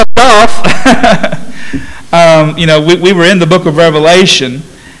off, we were in the book of Revelation,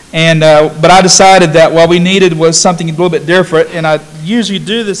 but I decided that what we needed was something a little bit different, and I usually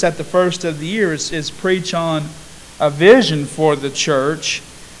do this at the first of the year, is preach on a vision for the church.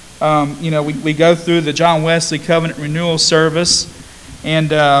 We go through the John Wesley Covenant Renewal Service, and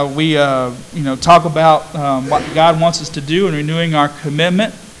we talk about what God wants us to do in renewing our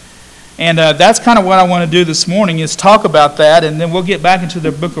commitment. And that's kind of what I want to do this morning, is talk about that, and then we'll get back into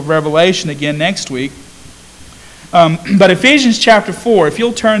the book of Revelation again next week. But Ephesians chapter 4, if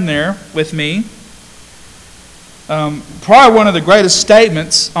you'll turn there with me, probably one of the greatest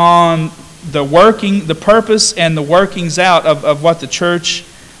statements on the purpose and the workings out of what the church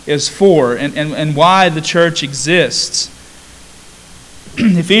is for and why the church exists.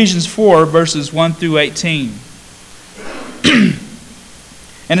 Ephesians 4, verses 1 through 18.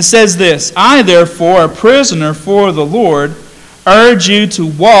 And it says this, I, therefore, a prisoner for the Lord, urge you to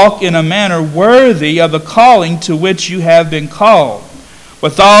walk in a manner worthy of the calling to which you have been called,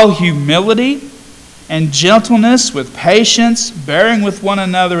 with all humility and gentleness, with patience, bearing with one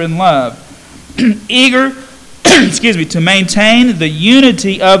another in love, eager to maintain the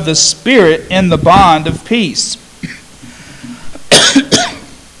unity of the Spirit in the bond of peace.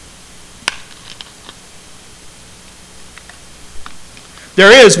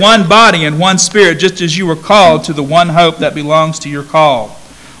 There is one body and one Spirit, just as you were called to the one hope that belongs to your call.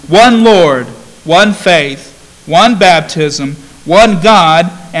 One Lord, one faith, one baptism, one God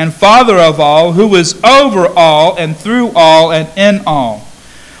and Father of all, who is over all and through all and in all.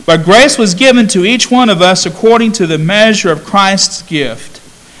 But grace was given to each one of us according to the measure of Christ's gift.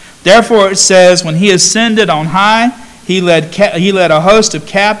 Therefore it says, when he ascended on high, he led a host of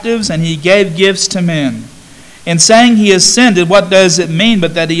captives, and he gave gifts to men. In saying he ascended, what does it mean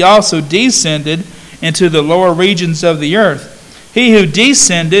but that he also descended into the lower regions of the earth? He who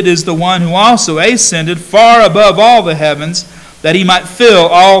descended is the one who also ascended far above all the heavens, that he might fill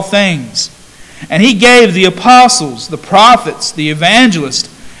all things. And he gave the apostles, the prophets, the evangelists,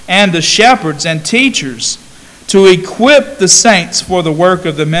 and the shepherds and teachers to equip the saints for the work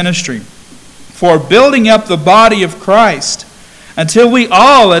of the ministry, for building up the body of Christ, until we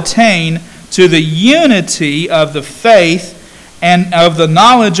all attain to the unity of the faith and of the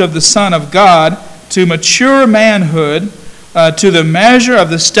knowledge of the Son of God, to mature manhood, to the measure of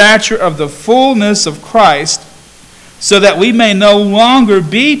the stature of the fullness of Christ, so that we may no longer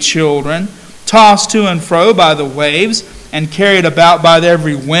be children, tossed to and fro by the waves, and carried about by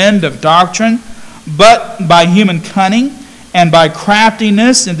every wind of doctrine, but by human cunning, and by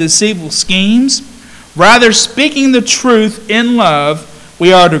craftiness and deceitful schemes. Rather, speaking the truth in love,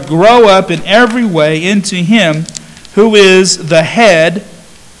 we are to grow up in every way into Him who is the head,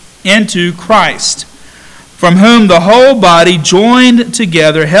 into Christ, from whom the whole body, joined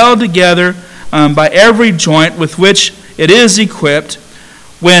together, held together by every joint with which it is equipped,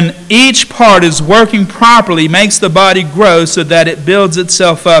 when each part is working properly, makes the body grow so that it builds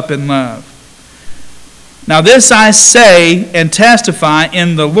itself up in love. Now this I say and testify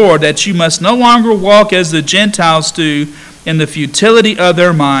in the Lord, that you must no longer walk as the Gentiles do, in the futility of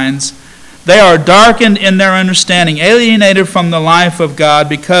their minds. They are darkened in their understanding, alienated from the life of God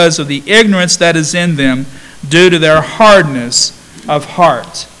because of the ignorance that is in them, due to their hardness of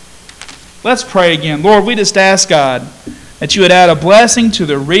heart. Let's pray again. Lord, we just ask God that you would add a blessing to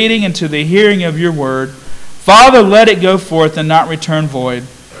the reading and to the hearing of your word. Father, let it go forth and not return void.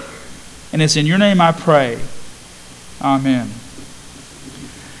 And it's in your name I pray. Amen.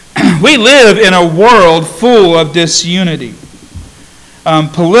 We live in a world full of disunity.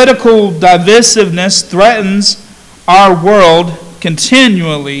 Political divisiveness threatens our world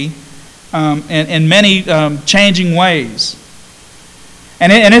continually in many changing ways.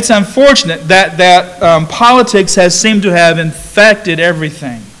 And it's unfortunate that politics has seemed to have infected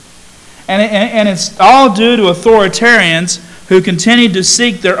everything. And it's all due to authoritarians who continue to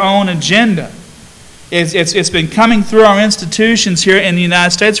seek their own agenda. It's been coming through our institutions here in the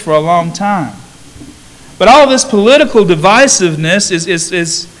United States for a long time. But all this political divisiveness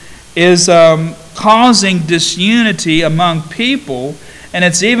is causing disunity among people, and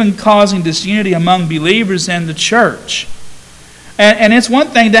it's even causing disunity among believers in the church. And it's one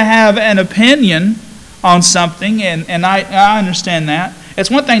thing to have an opinion on something, and I understand that. It's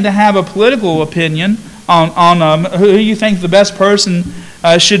one thing to have a political opinion on who you think the best person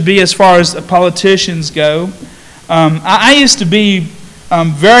should be as far as politicians go. I used to be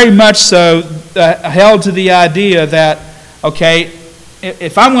very much so held to the idea that, okay,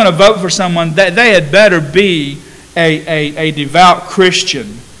 if I'm going to vote for someone, they had better be a devout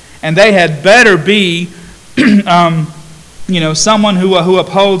Christian. And they had better be, someone who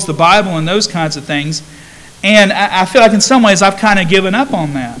upholds the Bible and those kinds of things. And I feel like in some ways I've kind of given up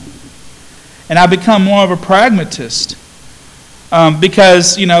on that. And I've become more of a pragmatist.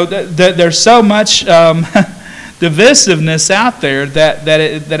 Because, there's so much divisiveness out there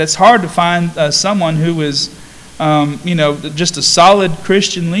that it's hard to find someone who is, just a solid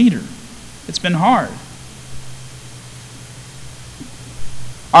Christian leader. It's been hard.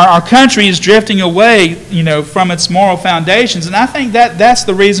 Our country is drifting away, from its moral foundations, and I think that's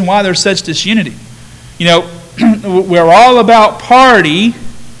the reason why there's such disunity. We're all about party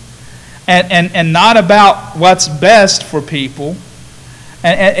and not about what's best for people,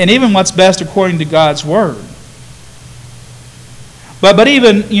 and even what's best according to God's Word. But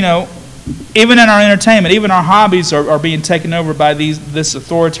even in our entertainment, even our hobbies are being taken over by these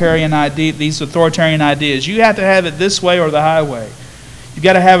authoritarian ideas. You have to have it this way or the highway. You've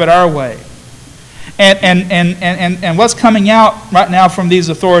got to have it our way. And what's coming out right now from these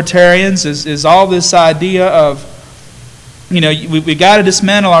authoritarians is all this idea of, we got to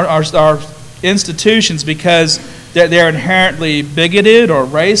dismantle our institutions because they're inherently bigoted or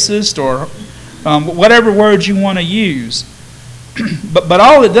racist or whatever words you want to use. But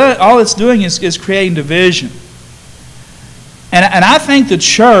all it's doing is creating division. And I think the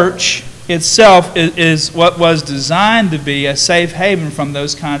church itself is what was designed to be a safe haven from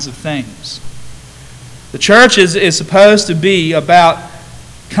those kinds of things. The church is supposed to be about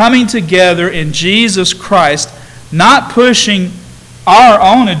coming together in Jesus Christ, not pushing our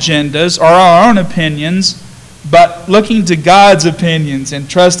own agendas or our own opinions, but looking to God's opinions and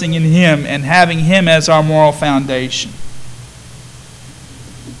trusting in Him and having Him as our moral foundation.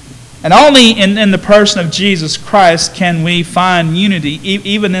 And only in the person of Jesus Christ can we find unity,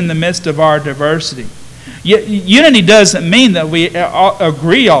 even in the midst of our diversity. Unity doesn't mean that we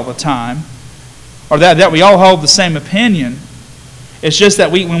agree all the time, or that we all hold the same opinion. It's just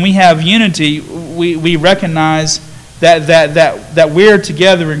that when we have unity, we recognize that we're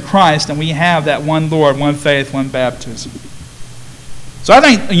together in Christ, and we have that one Lord, one faith, one baptism. So I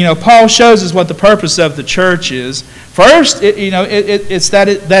think Paul shows us what the purpose of the church is. First, it's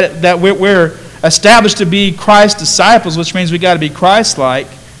that we're established to be Christ's disciples, which means we got to be Christ-like.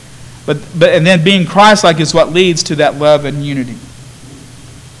 And then being Christ-like is what leads to that love and unity.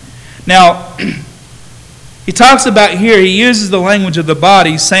 Now, he talks about here, he uses the language of the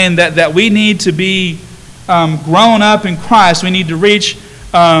body, saying that we need to be grown up in Christ. We need to reach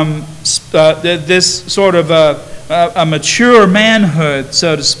this sort of a mature manhood,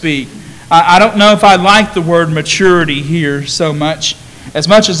 so to speak. I don't know if I like the word maturity here so much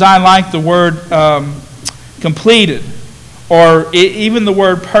as I like the word completed, or even the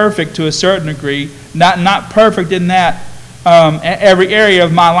word perfect to a certain degree. Not perfect in that every area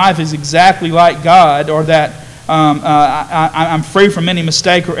of my life is exactly like God, or that I'm free from any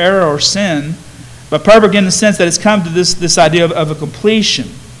mistake or error or sin, but perfect in the sense that it's come to this idea of a completion.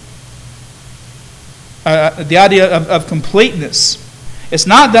 The idea of completeness. It's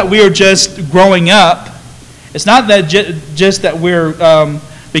not that we are just growing up. It's not that just that we're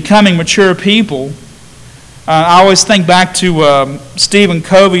becoming mature people. I always think back to Stephen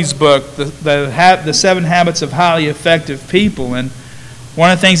Covey's book, The 7 Habits of Highly Effective People. And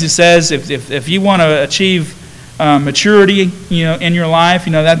one of the things he says, if you want to achieve maturity, in your life,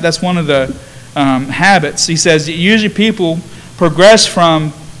 that's one of the habits. He says usually people progress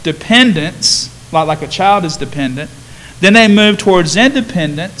from dependence, like a child is dependent. Then they move towards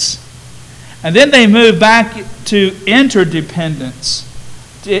independence. And then they move back to interdependence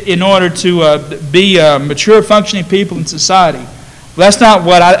in order to be mature, functioning people in society. Well, that's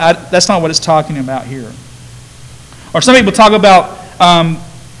not what it's talking about here. Or some people talk about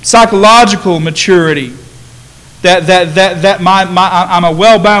psychological maturity. That I'm a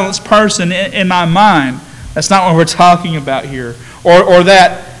well-balanced person in my mind. That's not what we're talking about here. Or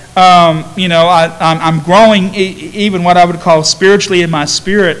that I'm growing even what I would call spiritually in my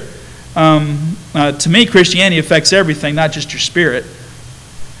spirit. To me, Christianity affects everything, not just your spirit.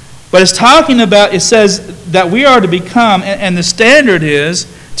 But it's talking about, it says that we are to become, and the standard is,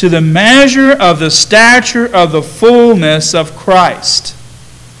 to the measure of the stature of the fullness of Christ.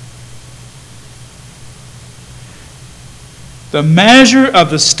 The measure of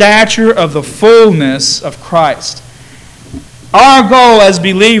the stature of the fullness of Christ. Our goal as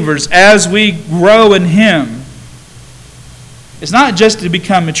believers, as we grow in Him, is not just to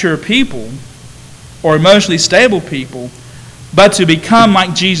become mature people or emotionally stable people, but to become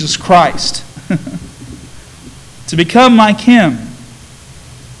like Jesus Christ. To become like Him.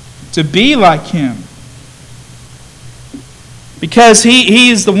 To be like Him. Because he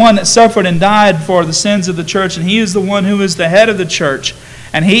is the one that suffered and died for the sins of the church, and He is the one who is the head of the church.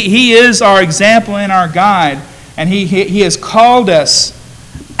 And He is our example and our guide. And He has called us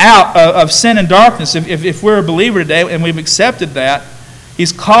out of sin and darkness. If we're a believer today and we've accepted that,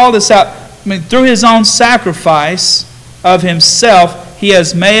 He's called us out. I mean, through His own sacrifice of Himself, He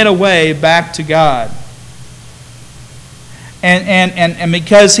has made a way back to God. And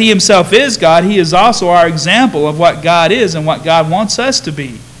because He Himself is God, He is also our example of what God is and what God wants us to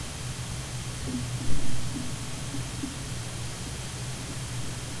be.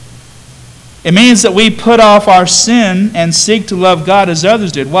 It means that we put off our sin and seek to love God as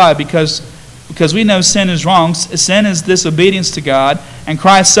others did. Why? Because we know sin is wrong. Sin is disobedience to God, and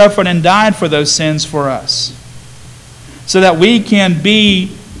Christ suffered and died for those sins for us, so that we can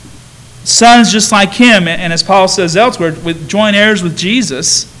be sons just like Him, and as Paul says elsewhere, with joint heirs with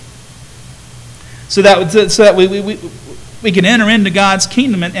Jesus, so that we can enter into God's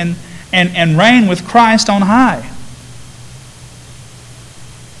kingdom and reign with Christ on high.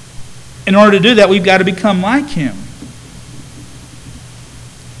 In order to do that, we've got to become like Him.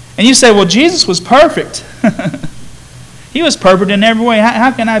 And you say, well, Jesus was perfect. He was perfect in every way.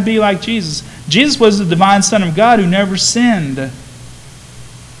 How can I be like Jesus? Jesus was the divine Son of God who never sinned.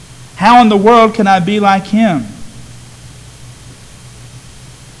 How in the world can I be like Him?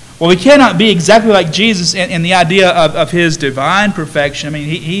 Well, we cannot be exactly like Jesus in the idea of His divine perfection. I mean,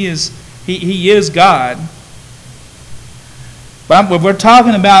 He is God. But what we're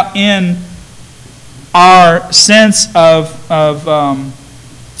talking about in our sense of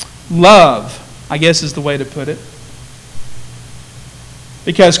love, I guess is the way to put it.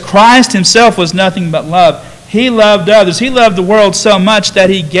 Because Christ Himself was nothing but love. He loved others. He loved the world so much that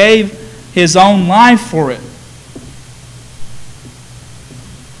He gave His own life for it.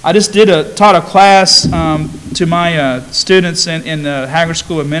 I just taught a class to my students in the Haggard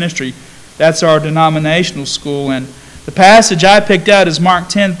School of Ministry. That's our denominational school. And the passage I picked out is Mark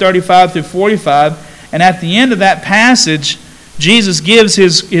 10:35 through 45. And at the end of that passage, Jesus gives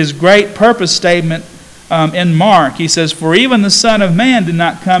His great purpose statement in Mark. He says, "For even the Son of Man did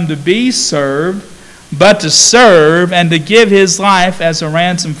not come to be served, but to serve and to give His life as a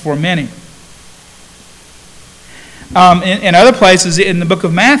ransom for many." In other places, in the book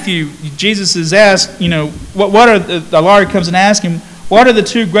of Matthew, Jesus is asked, what are the Lord comes and asks Him, what are the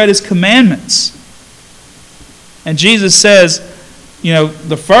two greatest commandments? And Jesus says,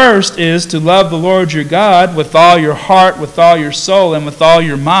 the first is to love the Lord your God with all your heart, with all your soul, and with all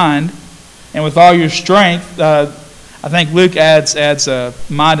your mind, and with all your strength. I think Luke adds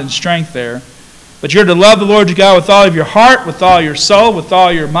mind and strength there. But you're to love the Lord your God with all of your heart, with all your soul, with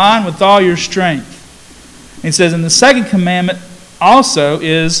all your mind, with all your strength. And he says, and the second commandment also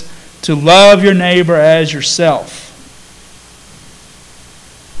is to love your neighbor as yourself.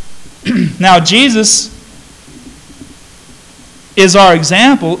 Now, Jesus is our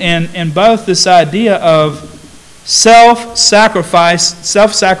example in both this idea of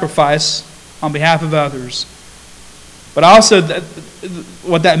self-sacrifice on behalf of others. But also,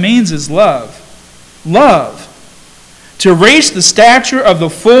 what that means is love. Love. To reach the stature of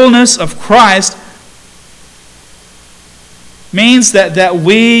the fullness of Christ means that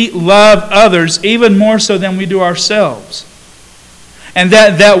we love others even more so than we do ourselves. And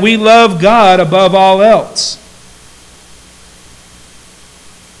that we love God above all else.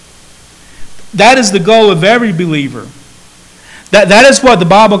 That is the goal of every believer. That is what the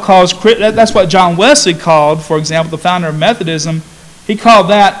Bible calls, that's what John Wesley called, for example, the founder of Methodism. He called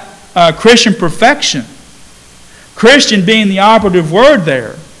that Christian perfection. Christian being the operative word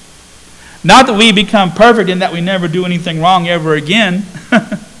there. Not that we become perfect and that we never do anything wrong ever again.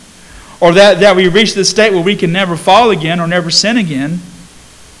 Or that we reach the state where we can never fall again or never sin again.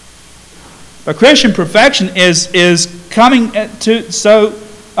 But Christian perfection is coming to so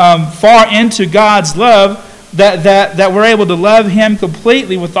far into God's love that we're able to love Him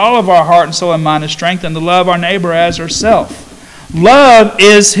completely with all of our heart and soul and mind and strength, and to love our neighbor as ourselves. Love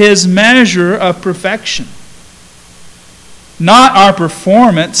is His measure of perfection. Not our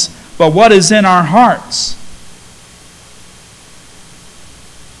performance, but what is in our hearts.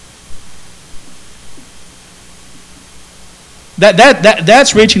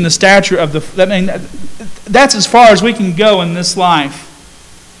 That's reaching the stature of the. I mean, that's as far as we can go in this life.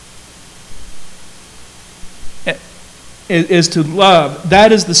 Is to love.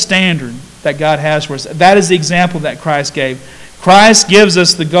 That is the standard that God has for us. That is the example that Christ gave. Christ gives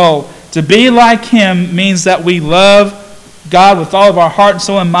us the goal. To be like Him means that we love God with all of our heart and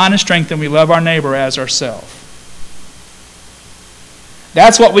soul and mind and strength, and we love our neighbor as ourselves.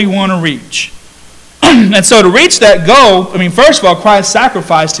 That's what we want to reach. And so to reach that goal, first of all, Christ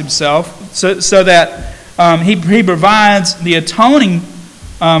sacrificed himself so that he provides the atoning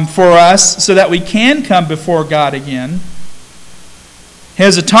for us so that we can come before God again.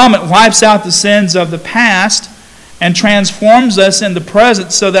 His atonement wipes out the sins of the past and transforms us in the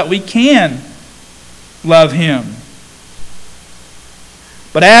present so that we can love him.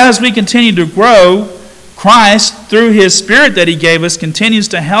 But as we continue to grow, Christ, through his Spirit that he gave us, continues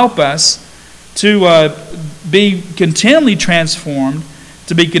to help us to be continually transformed,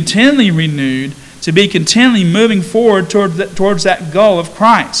 to be continually renewed, to be continually moving forward towards that goal of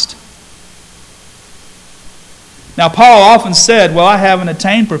Christ. Now, Paul often said, well, I haven't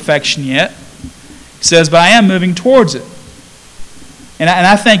attained perfection yet. He says, but I am moving towards it. And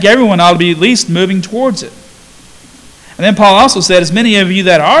I think everyone ought to be at least moving towards it. And then Paul also said, as many of you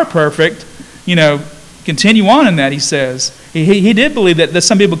that are perfect, continue on in that, he says. He did believe that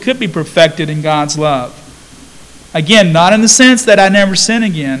some people could be perfected in God's love. Again, not in the sense that I never sin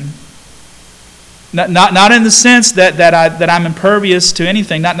again. Not in the sense that I'm impervious to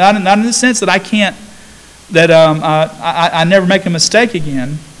anything. Not in the sense that I can't, I never make a mistake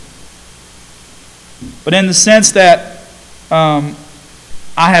again. But in the sense that I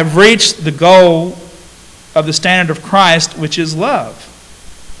have reached the goal of the standard of Christ, which is love.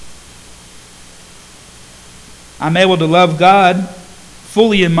 I'm able to love God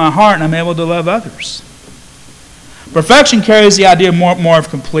fully in my heart, and I'm able to love others. Perfection carries the idea more of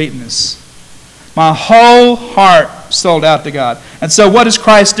completeness. My whole heart sold out to God. And so what does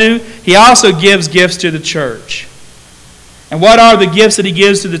Christ do? He also gives gifts to the church. And what are the gifts that he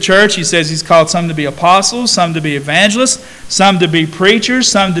gives to the church? He says he's called some to be apostles, some to be evangelists, some to be preachers,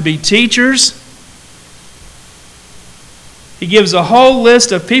 some to be teachers. He gives a whole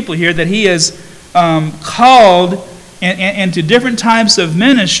list of people here that he has called into different types of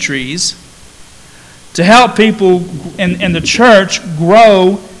ministries to help people in the church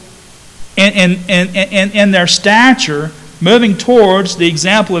grow in their stature, moving towards the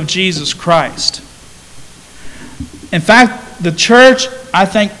example of Jesus Christ. In fact, the church, I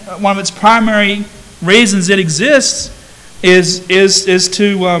think one of its primary reasons it exists is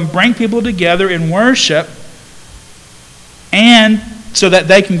to bring people together in worship, and so that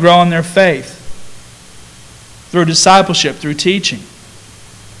they can grow in their faith through discipleship, through teaching.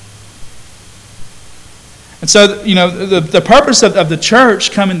 And so, the purpose of the church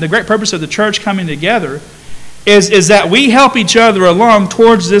the great purpose of the church coming together is that we help each other along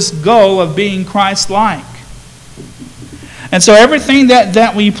towards this goal of being Christ-like. And so everything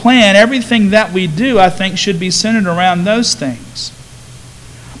that we plan, everything that we do, I think should be centered around those things.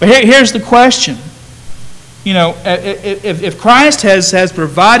 But here's the question. If Christ has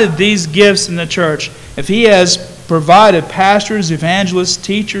provided these gifts in the church, if he has provided pastors, evangelists,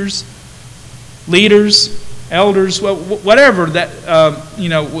 teachers, leaders, elders, whatever that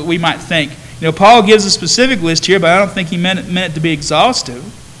we might think. Paul gives a specific list here, but I don't think he meant it to be exhaustive.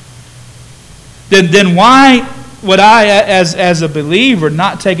 Then why would I, as a believer,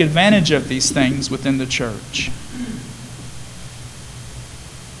 not take advantage of these things within the church?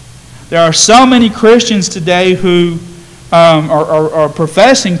 There are so many Christians today who are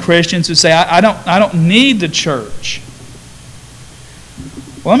professing Christians who say, I don't need the church.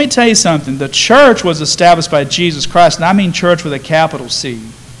 Well, let me tell you something. The church was established by Jesus Christ, and I mean church with a capital C.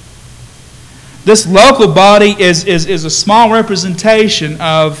 This local body is a small representation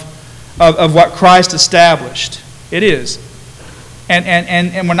of what Christ established. It is.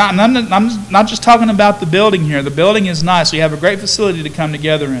 And I'm not just talking about the building here. The building is nice. We have a great facility to come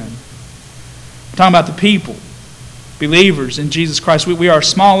together in. We're talking about the people, believers in Jesus Christ. We are a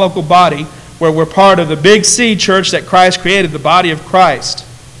small local body where we're part of the big C church that Christ created, the body of Christ.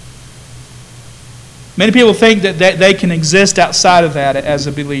 Many people think that they can exist outside of that as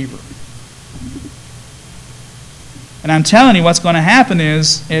a believer. And I'm telling you, what's going to happen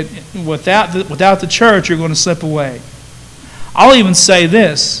is, without the church, you're going to slip away. I'll even say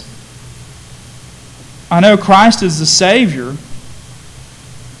this. I know Christ is the Savior,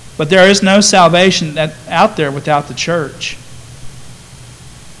 but there is no salvation out there without the church.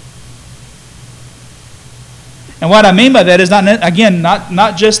 And what I mean by that is,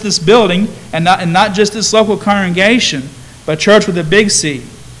 not just this building and not just this local congregation, but church with a big C.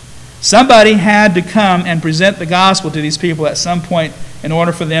 Somebody had to come and present the gospel to these people at some point in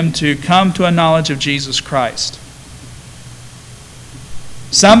order for them to come to a knowledge of Jesus Christ.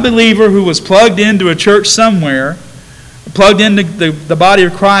 Some believer who was plugged into a church somewhere, plugged into the body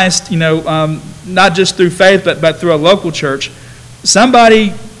of Christ, not just through faith, but through a local church,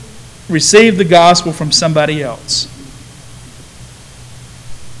 somebody received the gospel from somebody else.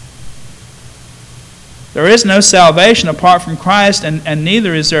 There is no salvation apart from Christ, and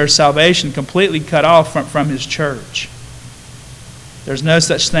neither is there salvation completely cut off from His church. There's no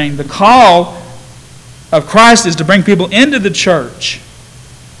such thing. The call of Christ is to bring people into the church.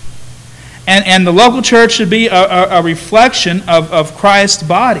 And the local church should be a reflection of Christ's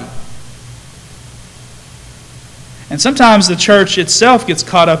body. And sometimes the church itself gets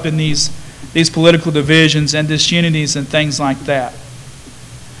caught up in these political divisions and disunities and things like that.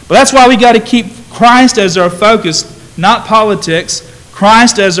 But that's why we got to keep Christ as our focus, not politics.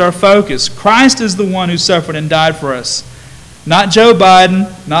 Christ as our focus. Christ is the one who suffered and died for us. Not Joe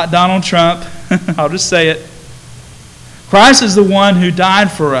Biden, not Donald Trump. I'll just say it. Christ is the one who died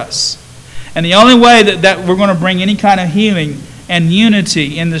for us. And the only way that we're going to bring any kind of healing and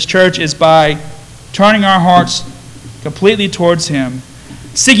unity in this church is by turning our hearts completely towards Him,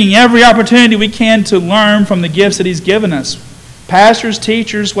 seeking every opportunity we can to learn from the gifts that He's given us. Pastors,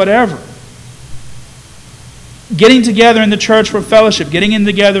 teachers, whatever. Getting together in the church for fellowship, getting in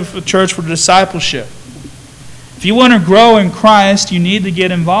together for church for discipleship. If you want to grow in Christ, you need to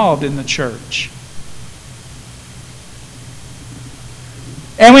get involved in the church.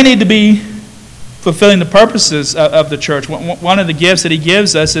 And we need to be fulfilling the purposes of the church. One of the gifts that He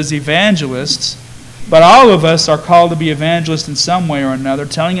gives us is evangelists. But all of us are called to be evangelists in some way or another,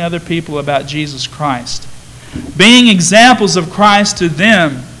 telling other people about Jesus Christ. Being examples of Christ to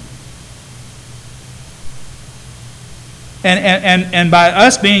them. And by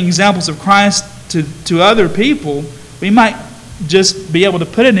us being examples of Christ to other people, we might just be able to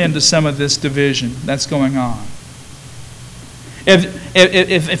put an end to some of this division that's going on.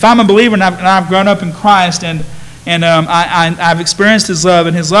 If I'm a believer and I've grown up in Christ and I've experienced His love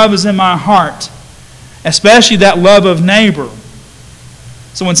and His love is in my heart, especially that love of neighbor.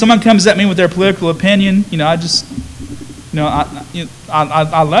 So when someone comes at me with their political opinion, I just,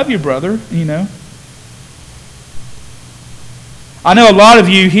 I love you, brother, I know a lot of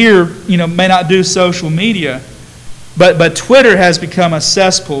you here, may not do social media, but Twitter has become a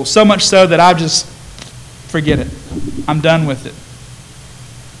cesspool, so much so that I just forget it. I'm done with it.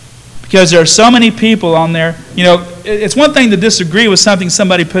 Because there are so many people on there, it's one thing to disagree with something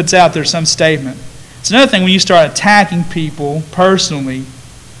somebody puts out there, some statement. It's another thing when you start attacking people personally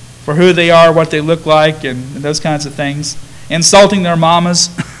for who they are, what they look like, and those kinds of things. Insulting their mamas.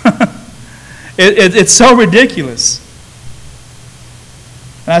 It's so ridiculous.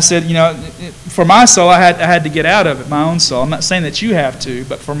 And I said, for my soul, I had to get out of it, my own soul. I'm not saying that you have to,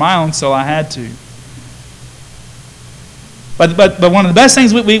 but for my own soul, I had to. But one of the best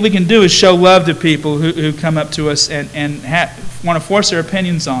things we can do is show love to people who come up to us and want to force their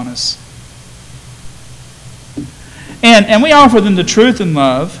opinions on us. And we offer them the truth and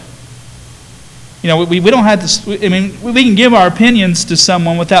love. We don't have to. We can give our opinions to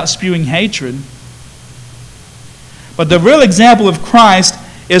someone without spewing hatred. But the real example of Christ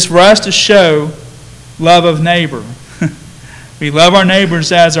is for us to show love of neighbor. We love our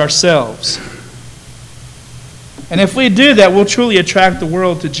neighbors as ourselves. And if we do that, we'll truly attract the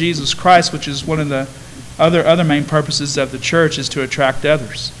world to Jesus Christ, which is one of the other main purposes of the church, is to attract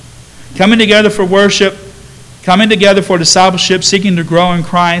others. Coming together for worship, coming together for discipleship, seeking to grow in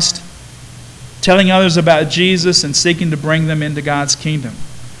Christ, telling others about Jesus, and seeking to bring them into God's kingdom.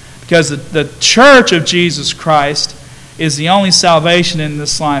 Because the church of Jesus Christ is the only salvation in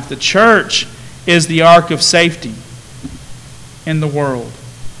this life. The church is the ark of safety in the world.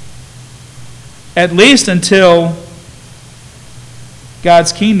 At least until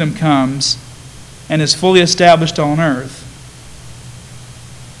God's kingdom comes and is fully established on earth.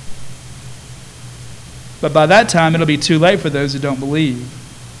 But by that time, it'll be too late for those who don't believe.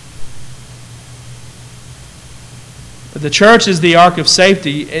 But the church is the ark of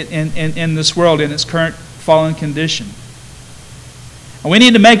safety in this world, in its current fallen condition. And we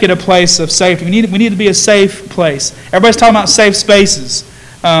need to make it a place of safety. We need to be a safe place. Everybody's talking about safe spaces.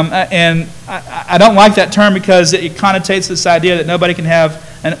 And I don't like that term because it connotates this idea that nobody can have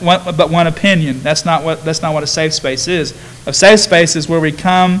but one opinion. That's not what a safe space is. A safe space is where we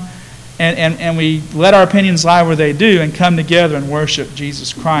come and we let our opinions lie where they do and come together and worship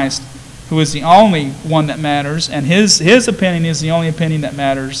Jesus Christ, who is the only one that matters, and his opinion is the only opinion that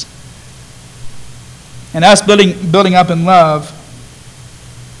matters. And us building up in love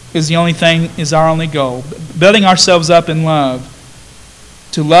is our only goal. Building ourselves up in love.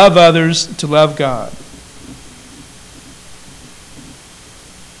 To love others, to love God.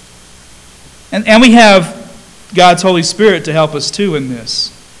 And we have God's Holy Spirit to help us too in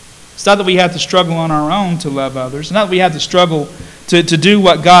this. It's not that we have to struggle on our own to love others. It's not that we have to struggle to do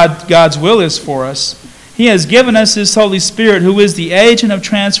what God's will is for us. He has given us His Holy Spirit, who is the agent of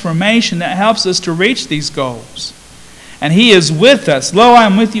transformation that helps us to reach these goals. And He is with us. Lo, I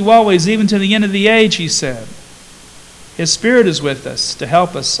am with you always, even to the end of the age, He said. His Spirit is with us to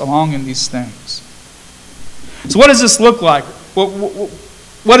help us along in these things. So what does this look like?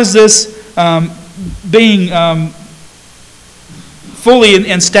 What is this being fully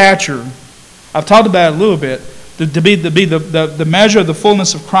in stature? I've talked about it a little bit. To be the measure of the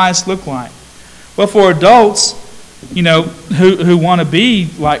fullness of Christ look like? Well, for adults, who want to be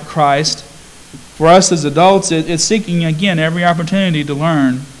like Christ, for us as adults, it's seeking, again, every opportunity to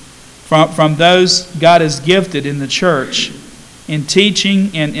learn from those God has gifted in the church, in teaching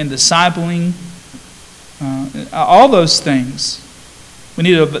and in discipling, all those things. We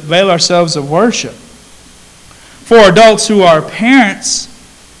need to avail ourselves of worship. For adults who are parents,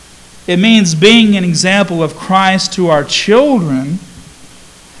 it means being an example of Christ to our children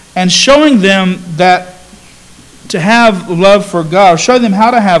and showing them that to have love for God, or show them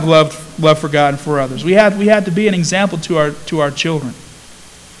how to have love for God and for others. We have to be an example to our children.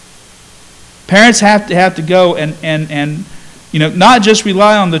 Parents have to go and not just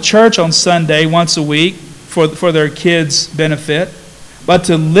rely on the church on Sunday once a week for their kids' benefit, but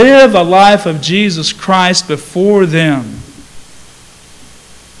to live a life of Jesus Christ before them.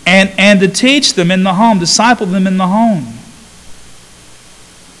 And to teach them in the home, disciple them in the home.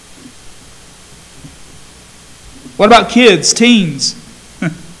 What about kids, teens,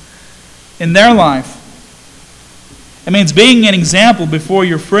 in their life? It means being an example before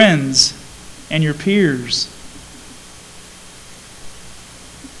your friends and your peers.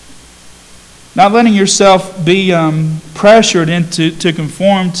 Not letting yourself be pressured to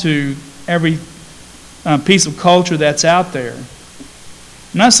conform to every piece of culture that's out there.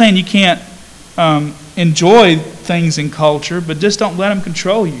 I'm not saying you can't enjoy things in culture, but just don't let them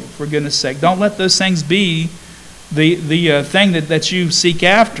control you, for goodness sake. Don't let those things be the thing that you seek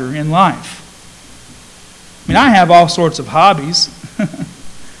after in life. I mean, I have all sorts of hobbies.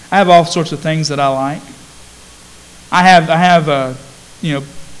 I have all sorts of things that I like. I have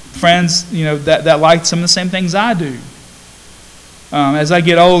friends that like some of the same things I do. As I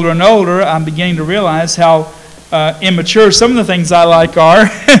get older and older, I'm beginning to realize how immature some of the things I like are.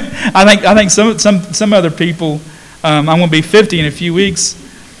 I think some other people. I'm going to be 50 in a few weeks.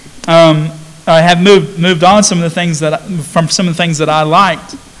 I have moved on some of the things from some of the things that I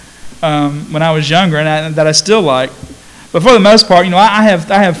liked when I was younger and that I still like. But for the most part, I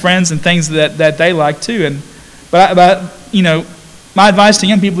have friends and things that they like too. But my advice to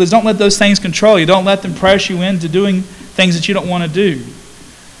young people is don't let those things control you. Don't let them press you into doing things that you don't want to do.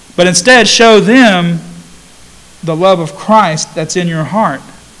 But instead, show them the love of Christ that's in your heart.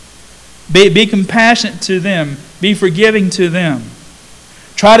 Be compassionate to them. Be forgiving to them.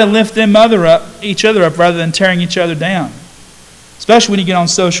 Try to lift each other up rather than tearing each other down. Especially when you get on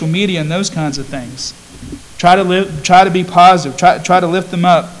social media and those kinds of things. Try to be positive. Try to lift them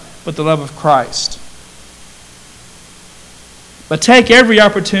up with the love of Christ. But take every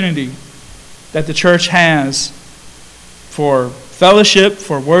opportunity that the church has for fellowship,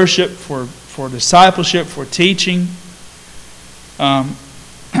 for worship, for discipleship, for teaching. And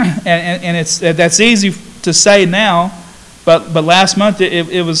that's easy to say now, but last month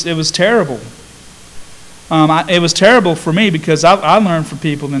it was terrible. It was terrible for me because I learned from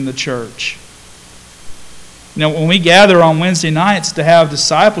people in the church. When we gather on Wednesday nights to have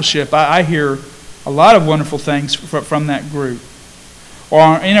discipleship, I hear a lot of wonderful things from that group.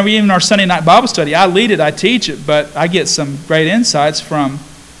 Or even our Sunday night Bible study, I lead it, I teach it, but I get some great insights from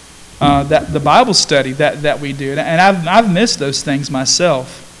the Bible study that we do, and I've missed those things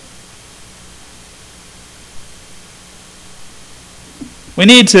myself. We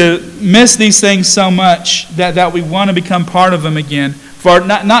need to miss these things so much that we want to become part of them again, for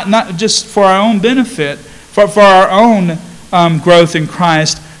not just for our own benefit, for our own growth in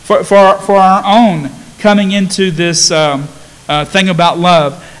Christ, for our own coming into this thing about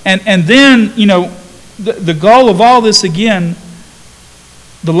love. And then, the goal of all this, again,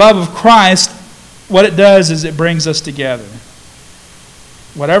 the love of Christ, what it does is it brings us together.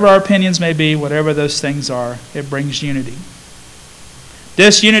 Whatever our opinions may be, whatever those things are, it brings unity.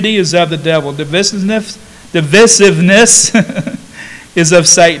 Disunity is of the devil. Divisiveness is of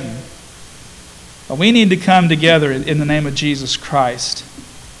Satan. But we need to come together in the name of Jesus Christ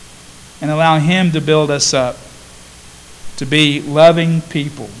and allow Him to build us up to be loving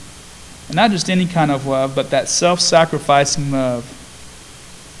people. And not just any kind of love, but that self-sacrificing love.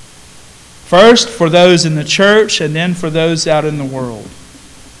 First for those in the church, and then for those out in the world.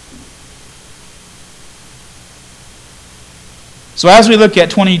 So as we look at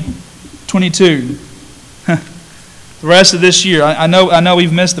 2022, the rest of this year. I know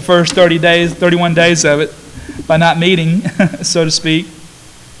we've missed the first 30 days, 31 days of it by not meeting, so to speak.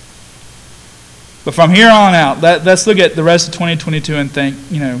 But from here on out, let's look at the rest of 2022 and think,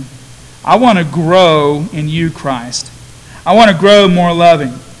 I want to grow in you, Christ. I want to grow more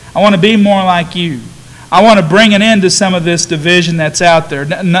loving. I want to be more like you. I want to bring an end to some of this division that's out there,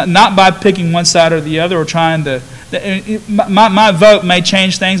 not by picking one side or the other or trying to... My vote may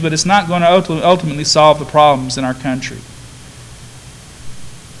change things, but it's not going to ultimately solve the problems in our country.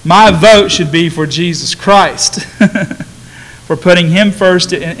 My vote should be for Jesus Christ, for putting Him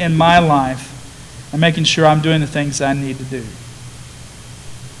first in my life and making sure I'm doing the things I need to do.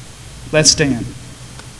 Let's stand.